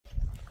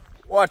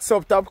What's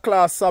up, top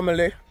class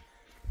family?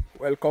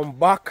 Welcome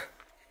back.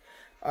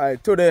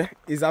 Today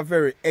is a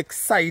very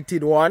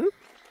excited one.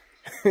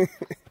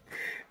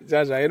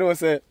 Jaja, you know,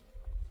 say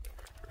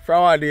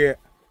from a day,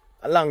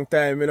 a long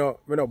time, we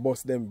not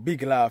bust them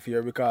big laugh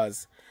here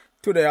because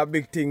today are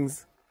big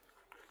things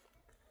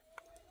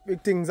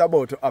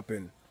about to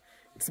happen.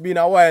 It's been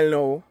a while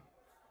now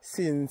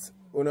since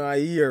I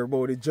hear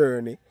about the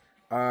journey,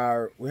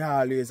 or we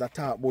always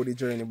talk about the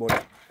journey,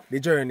 but the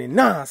journey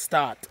now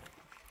start.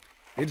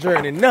 The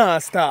journey now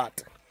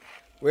start.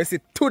 We see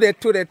today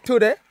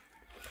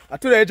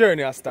the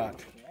journey has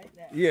start.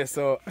 Yeah,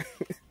 so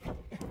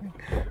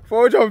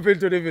before we jump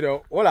into the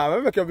video, hold on, let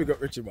me make you big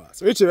up Richie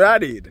Boss. Richie, what I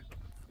did?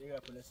 Big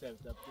up on yourself,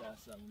 top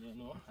class,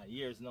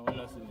 years now,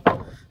 nothing.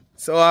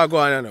 So I go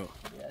on now.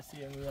 Yeah, see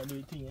we are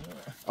doing thing,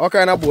 What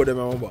kind of board them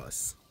my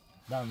boss?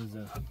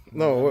 Damsel.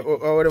 No,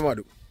 what them I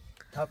do?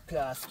 Top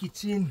class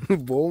kitchen.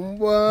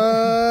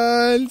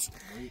 Bombans.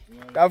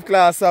 Top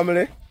class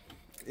family.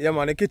 Yeah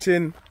man, the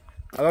kitchen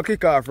I'm gonna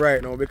kick off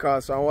right now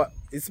because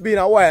it's been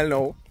a while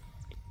now.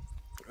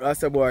 I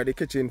said boy the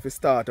kitchen for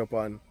start up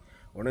and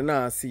when I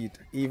not see it.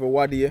 Even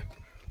one day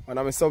one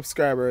of my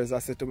subscribers I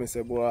said to me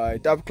say boy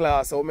top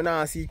class so I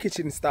not see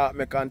kitchen start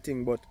making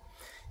thing, but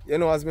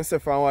as I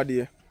said from one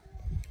day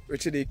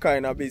Richie they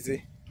kinda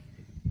busy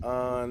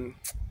and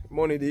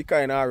money they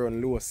kinda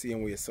run low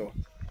same way, so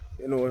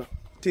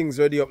things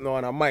ready up now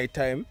and my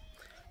time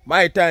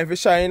for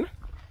shine.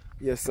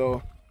 Yeah,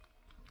 so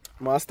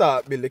I'm gonna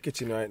start build the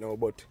kitchen right now,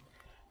 but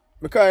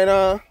I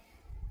kinda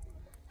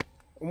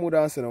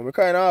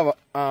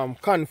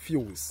have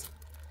confused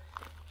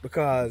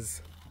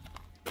because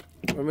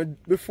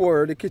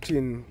before the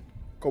kitchen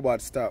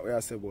cupboard start I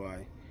say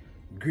boy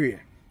grey.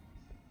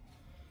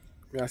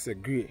 I say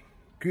grey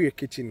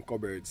kitchen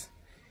cupboards.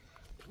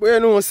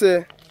 But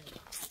say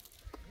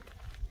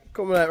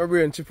come like my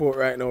brain chip out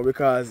right now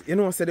because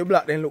say the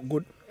black then look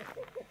good.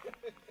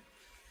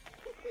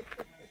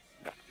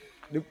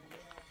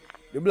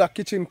 The black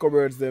kitchen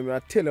cupboards them I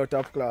tell you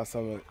top class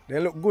they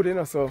look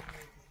good, so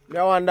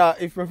I wonder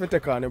if I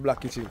take on the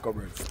black kitchen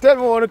cupboards. Tell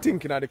me what you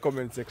think in the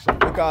comment section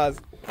because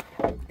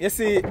you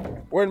see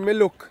when me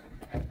look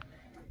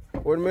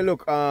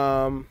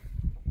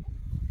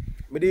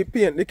me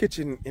paint the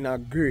kitchen in a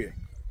grey,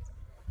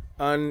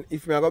 and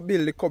if me I go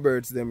build the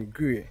cupboards them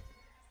grey,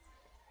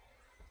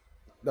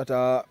 that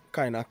are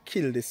kinda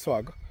kill the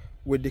swag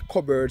with the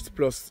cupboards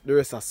plus the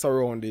rest of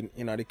surrounding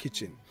in the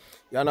kitchen.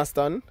 You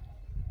understand?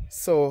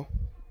 So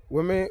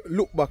when me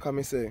look back and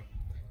me say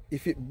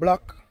if it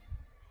black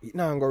it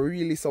not go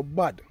really so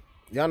bad.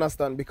 You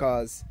understand?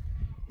 Because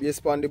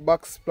based on the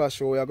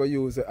backsplash we are going to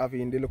use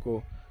having the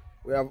local,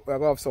 we are going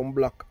to have some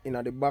black in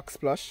the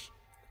backsplash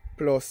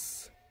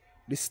plus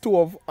the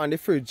stove and the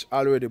fridge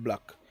already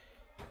black.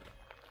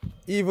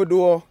 Even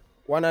though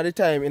one at a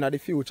time in the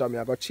future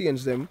I go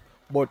change them,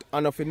 but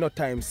enough in no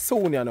time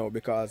soon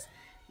because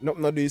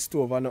not the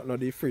stove and not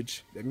the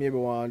fridge. They maybe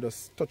want to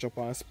just touch up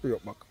and spray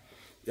up back.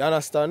 You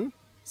understand?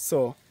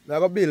 So I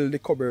go build the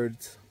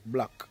cupboards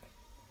black.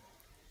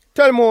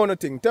 Tell me what you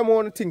think. Tell me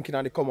what you think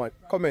in the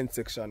comment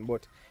section.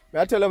 But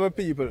I tell my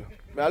people,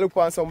 I look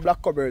on some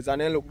black cupboards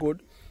and they look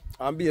good.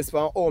 And based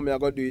on how I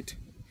go do it,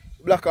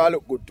 black all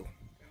look good too.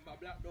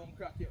 Black don't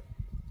crack you.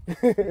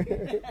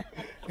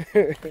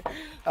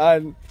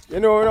 And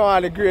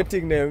all the great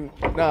thing them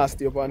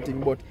nasty up and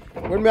thing, but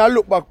when I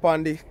look back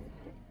on the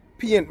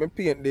paint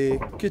the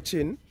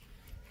kitchen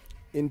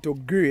into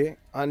grey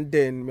and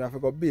then I have to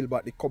go build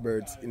back the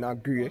cupboards in a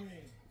grey,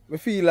 I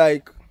feel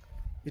like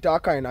it are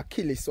kind of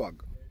killy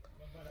swag.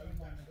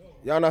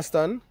 You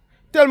understand?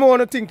 Tell me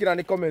what you think in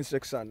the comment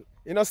section.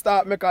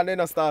 Start make and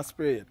then start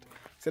spray it.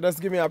 So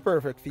just give me a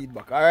perfect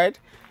feedback, alright?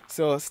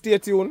 So stay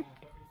tuned.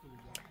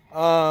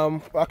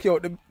 Pack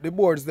out the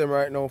boards them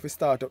right now if we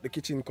start up the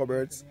kitchen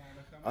cupboards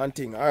and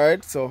thing.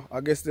 Alright, so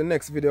I guess the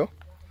next video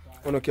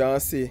you can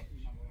see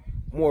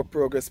more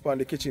progress on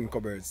the kitchen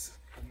cupboards.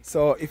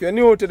 So if you're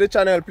new to the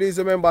channel, please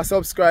remember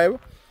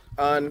subscribe,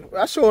 and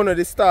I show you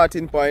the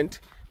starting point.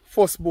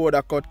 First board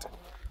I cut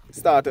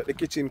start at the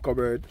kitchen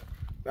cupboard.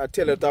 I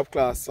tell you top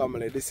class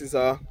family, this is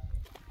a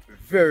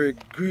very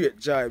great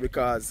joy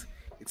because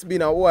it's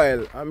been a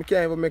while and I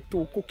can't even make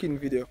 2 cooking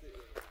videos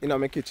in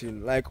my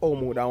kitchen like how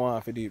much I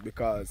want to do it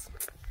because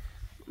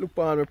look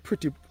on my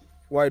pretty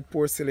white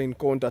porcelain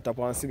countertop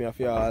and see me if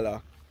you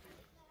all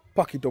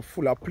pack it up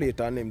full of plate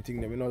and them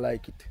thing them,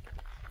 like it.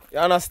 You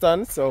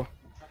understand? So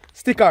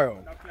stick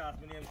around. Top class,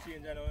 my name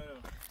change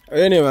What's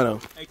your name now?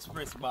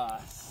 Express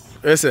Boss.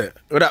 Yes sir.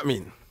 What that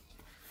mean?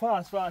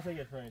 Fast I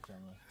get furniture,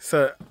 man.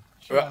 So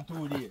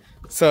 2 days.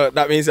 So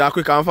that means you're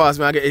quick and fast,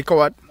 man, I get it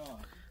covered? No.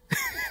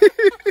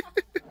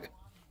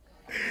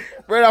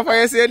 Brother,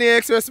 if you say any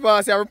Express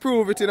Boss, you have to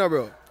prove it,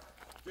 bro.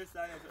 Just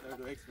on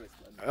Express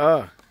Boss.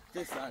 Ah.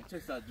 Just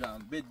a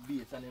jam, bed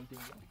base and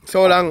everything.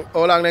 So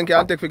how long then can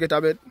you take to get a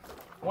bed?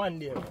 1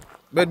 day.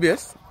 Bed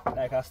base?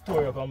 Like a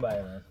store you come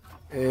by, man.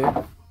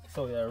 Yeah.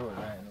 So you're road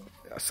right now.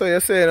 So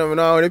you're saying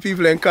now the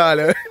people in call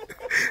him.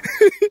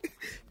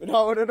 You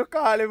know what to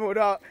call him,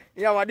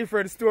 you have a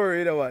different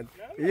story, man.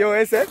 You know what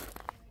I said?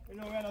 You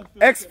know, we're not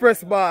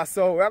Express bar,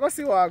 so we're gonna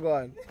see what I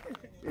going.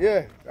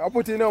 Yeah, I'll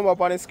put your number up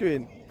on the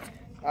screen.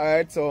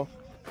 Alright, so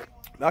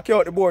knock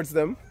out the boards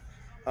them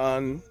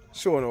and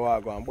show you what I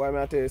going. Boy,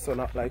 I tell you so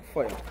not like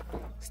fire.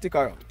 Stick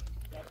around.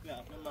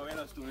 Remember, we're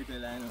not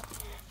storyteller, you know.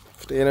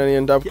 Staying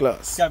in top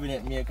class.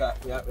 Cabinet maker,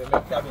 we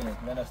make cabinet,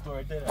 we're not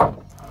storyteller.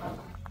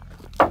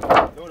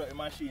 Load up the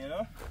machine, you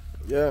know?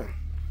 Yeah.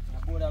 I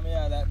board me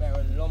yard like that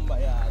run lumber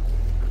yard.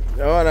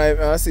 Yeah, man,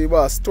 I see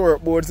about store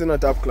up boards in the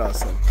top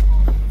class. Son.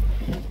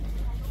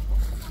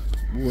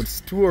 Boards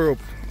store up,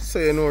 so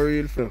you know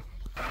real film.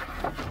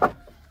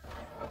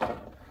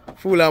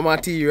 Full of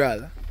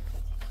material.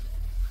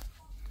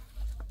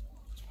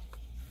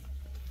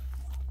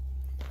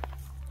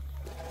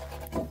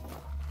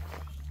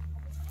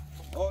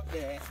 Out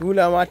there. Full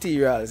of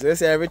materials. You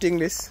see everything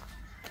this?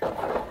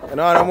 You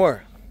know no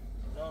more?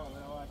 No, I don't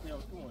want to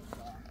tell too much.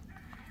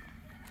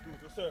 Due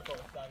to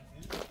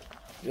circumstances.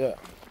 Yeah.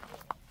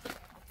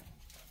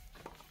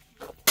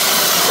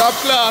 Top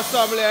class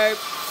family,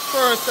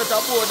 first set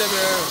of board them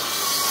here.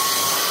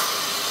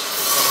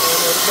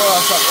 The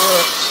boss at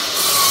work.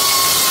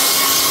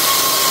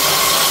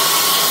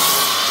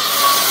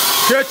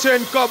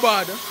 Kitchen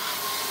cupboard.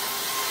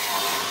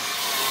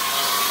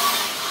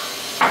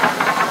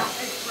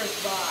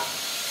 Express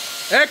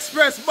bar.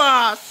 Express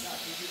bars.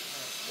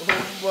 Oh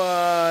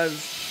man.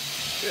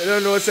 You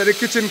don't know, say the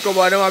kitchen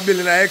cupboard, them are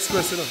building an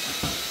express, you know.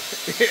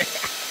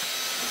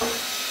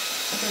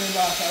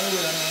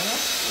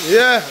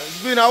 Yeah,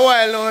 it's been a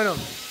while now, you know.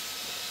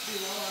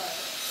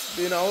 It's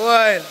been a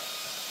while.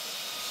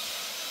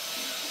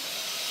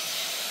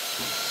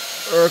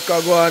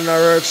 Worker go on a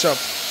workshop.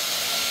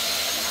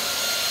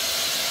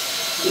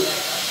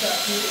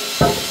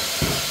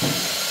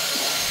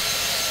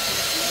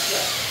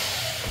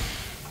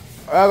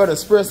 I gotta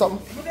spray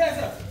something.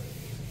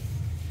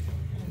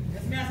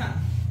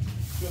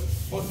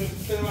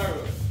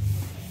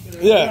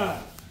 Yeah.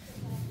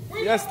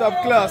 Yes,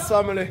 top class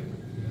family.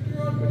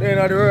 We're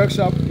in the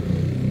workshop.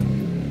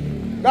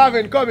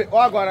 Gavin, come in.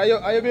 What going on?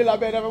 Are you building a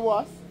bed every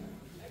boss?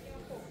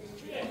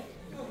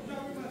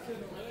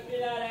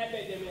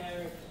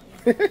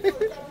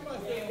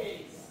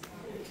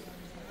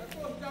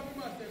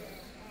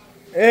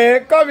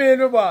 Hey, come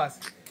in, boss.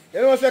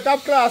 You know, say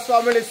top class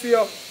family see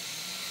you.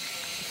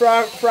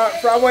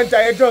 From one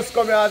time you just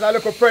come here as a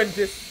little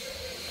apprentice.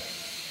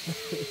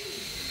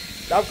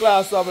 Top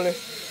class family.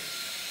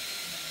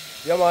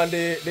 Yeah man,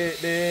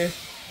 the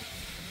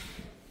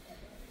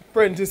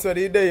apprentice of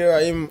the day here,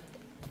 him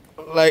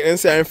like and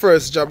say I'm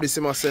first job this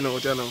must send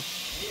out, you know.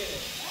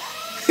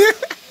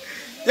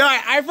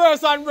 Yeah, I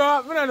first one bro,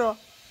 I don't know.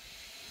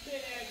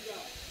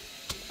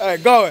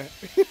 Alright, go away.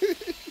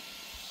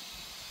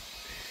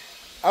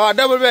 Alright,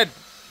 double bed.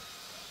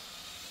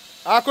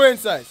 Our queen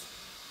size.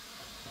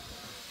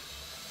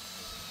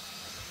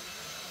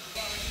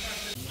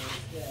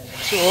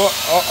 So,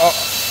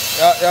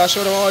 yeah,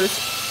 show them all this.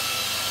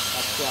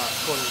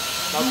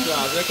 Top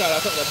class, they call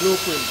that the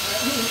blueprint.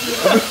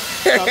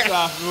 Top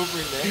class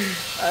blueprint,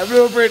 eh?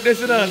 Blueprint,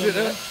 this is us, you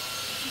know?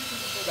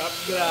 Top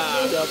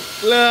class. Top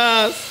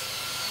class.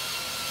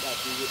 That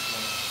is it,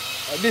 man.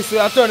 And this we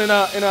are turning in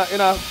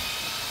a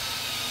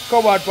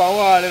cupboard for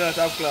wall in a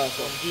top class.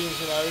 Some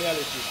dreams in a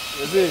reality.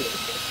 You see?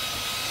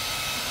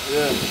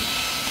 Yeah.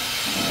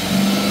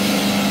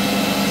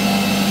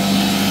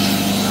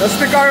 Just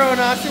stick around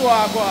and see what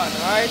I go on,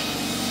 alright?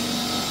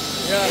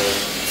 Yeah.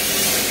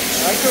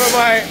 I'm sure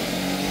my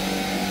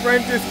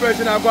apprentice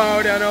person are going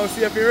out there now,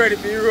 see if you're ready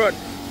for your road.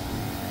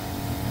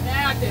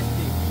 Yeah,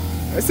 testing.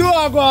 Let's see what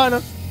I go on.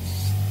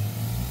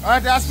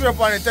 Alright, I spray up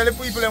on it. Tell the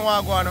people they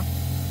want to go on. I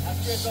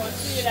spray on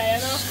sealer, you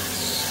know?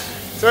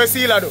 So a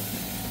sealer do?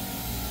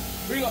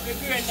 Bring up the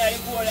crane that you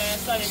pour and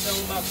sand it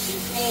down back to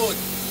smooth.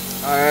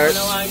 Alright. I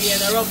don't want to give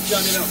them a rough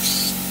job, you know. I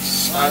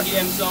want to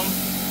give them some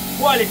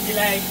quality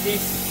like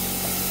this.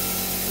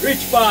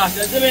 Rich pass,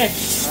 you see me?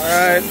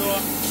 Alright. You know,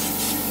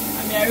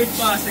 I'm a rich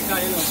pass, you know.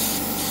 You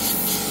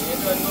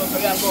don't know if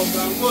I come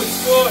from good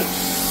school.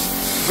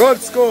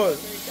 Good school.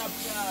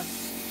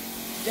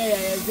 Yeah,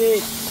 you see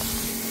it.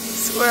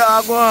 So where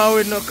I go on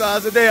with no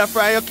cause today you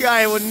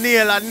can't even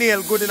nail a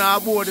nail good in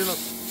our board, you know.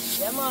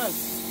 Yeah man. I'm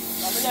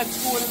in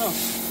school, you know. I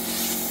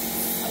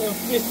don't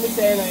miss me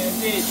saying, you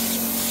see it.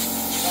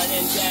 And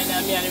then saying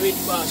I'm a rich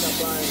pass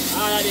up and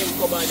all of them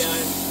covered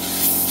and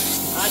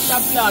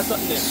top class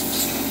something there.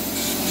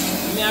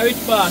 I'm a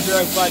rich pass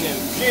work for them.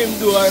 Dream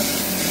door.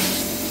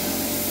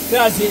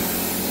 Closet.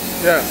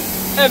 Yeah.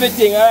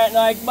 Everything, alright,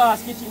 now like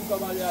boss kitchen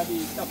cover there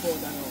be top out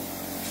and now.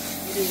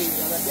 You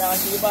can't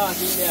see the boss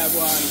in there go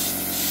on.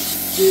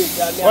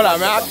 Hold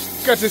on, I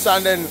catch this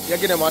and then you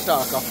give them a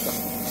talk after.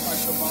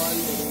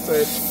 So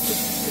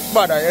it's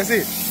better, you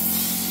see?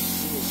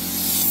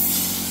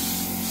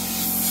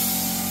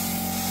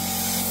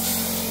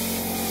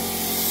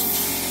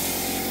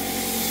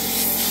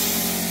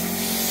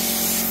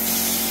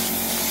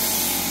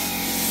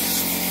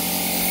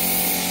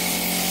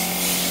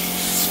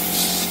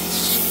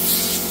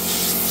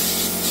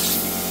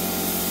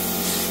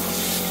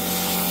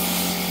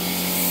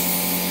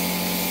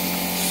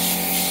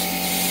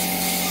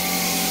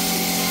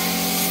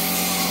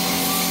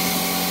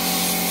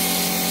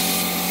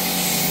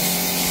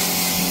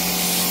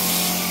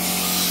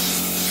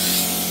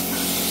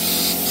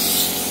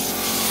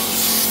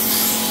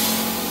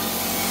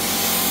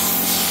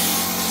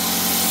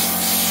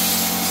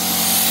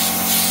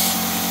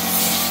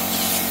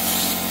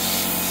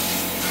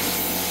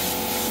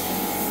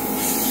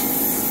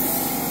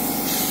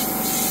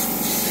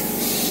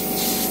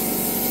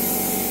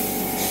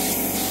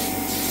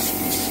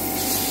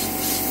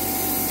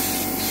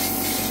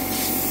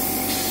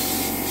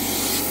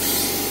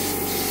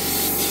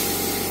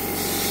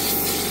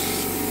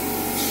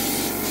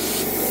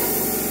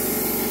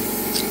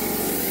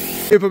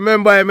 People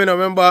remember him, you know,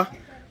 remember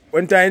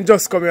when time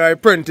just come here,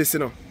 apprentice,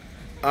 you know.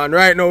 And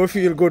right now we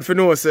feel good for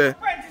no, say.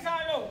 Apprentice,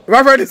 I know. My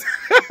apprentice.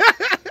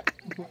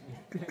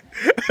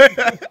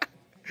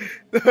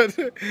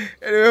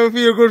 Anyway, we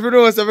feel good for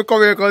no, so we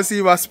come here and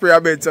see my spray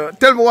a bit. So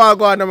tell me what I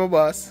go on, my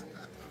boss.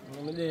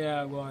 I'm there,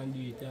 I go and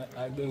do it.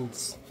 I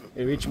don't.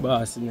 A rich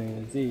boss, you know,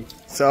 you see.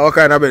 So what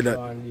kind of bed that?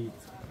 Go and do it.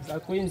 It's a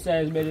queen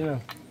size bed, you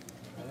know.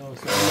 So I'm not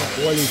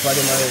for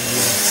them already,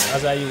 you know.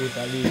 As a youth,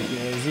 I live, you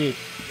know, you see.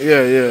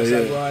 Yeah.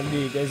 So I go and do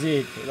it, you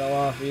see. I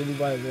want to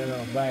involve, you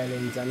know,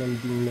 violence and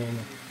everything, you know.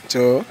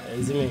 Sure.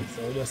 You see me?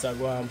 So we just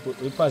go and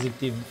put a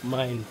positive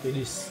mind to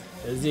this.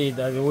 You see it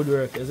as a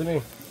woodwork, you see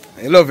me?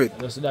 I love it.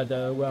 Just that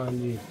I go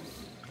and do it.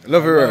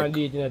 Love your I go work. and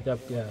do it in a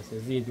top class,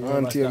 you see it? You never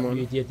Auntie, stop man.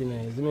 do it yet, you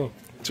know, you see me?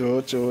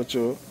 True. So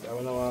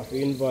we don't want to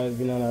involve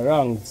in a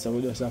wrong, so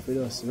we just have to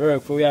just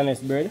work for we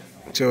honest bread.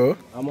 True.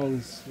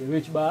 Amongst the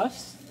rich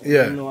boss.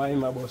 Yeah. You know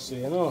I'm a boss,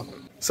 you know.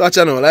 Such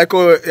a know, like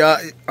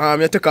how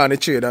you take on the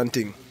trade and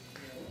thing.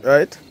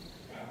 Right?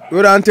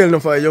 You don't tell no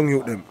for young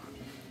youth them.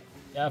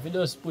 You have to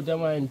just put your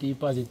mind to the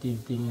positive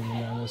thing, you know,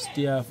 and just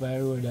stay off the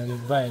road and the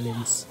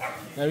violence.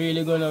 You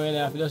really go now, you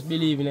have to just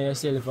believe in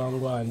yourself and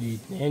go and do it.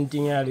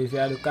 Anything you do, if you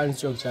have the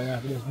construction, you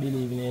have to just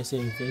believe in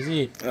yourself, you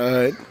see it?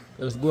 Alright.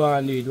 Just go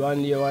and do it.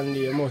 One day,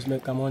 you must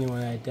make a money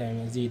one at a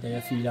time, you see it, and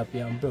you feel happy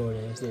and proud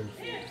of yourself.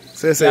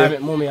 So you You say,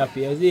 make mommy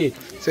happy, you see it?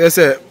 so you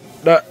say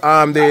that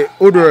the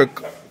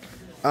woodwork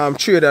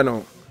trader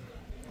now,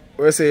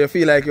 where you say you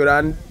feel like you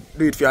don't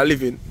do it for your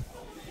living.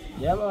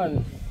 Yeah,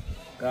 man.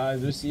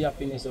 Because we see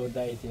happiness out of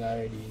it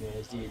already, you know,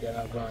 you see it, then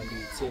I go and do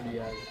it, sell it,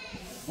 and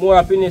more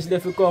happiness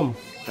left to come.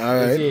 You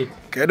Alright. see it?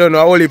 Okay, I don't know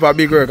how heap of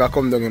big work I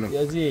come down, you know.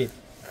 You see it?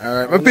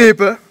 Alright, my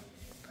people,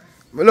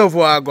 I love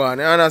what I go on,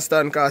 you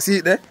understand? Because see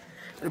it there?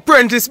 The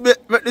apprentice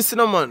make this, you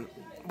know, man.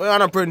 But you're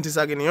an apprentice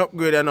again, you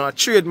upgrade, you know, a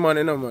trade man,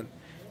 you know, man.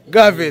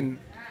 Gavin,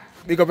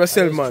 big up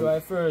yourself, man. Try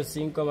first,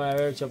 think come my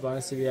workshop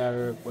and see where I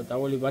work, but I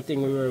only got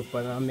thing we work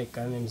on and make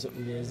and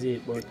something, you see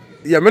it, but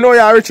Yeah, I know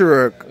you're rich to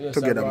work we just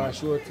together, have man. to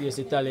showcase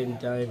the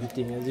talent and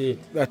everything, you see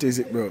it? That is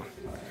it, bro.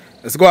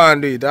 Let's go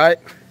and do it, alright?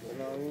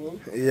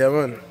 Yeah,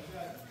 man.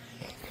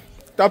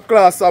 Top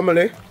class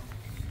family.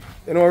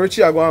 You know,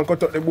 Richie are going to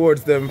cut up the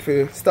boards them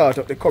for start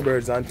up the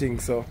cupboards and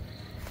things, so.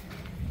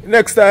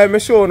 Next time, I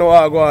show you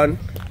what I go on.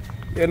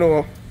 You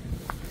know,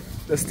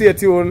 just stay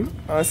tuned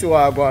and see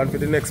what I go on for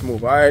the next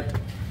move, alright?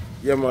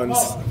 Yeah, man.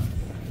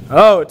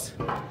 Out.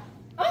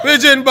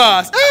 Pigeon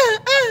boss.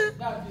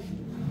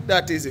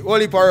 That is it.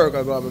 Only park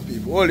I go on, my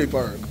people. Only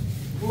park.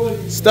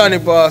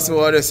 Standing pass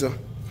over there, so.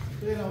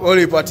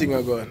 Only thing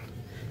I go on.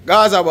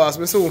 Gaza boss,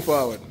 we soon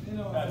forward.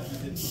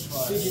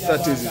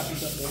 That is it.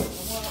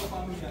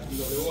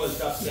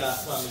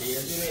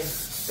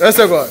 Yes,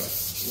 sir, God.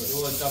 The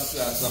whole top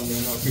class family,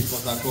 you know,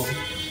 Christmas and come.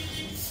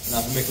 And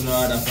I have to make an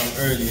order from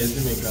early, you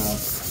see me,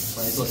 because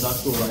when it's just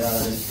October, you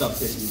have to stop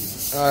taking.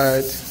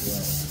 Alright.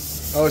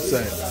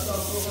 Outside.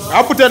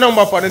 I'll put your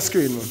number up on the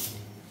screen, man.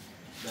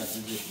 That is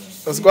it, man.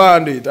 Let's go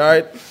and do it,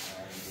 alright?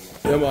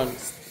 Yeah, man.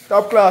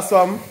 Top class,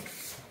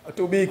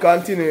 to be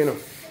continued, you know.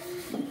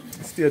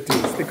 Stay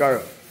tuned, stick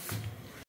around.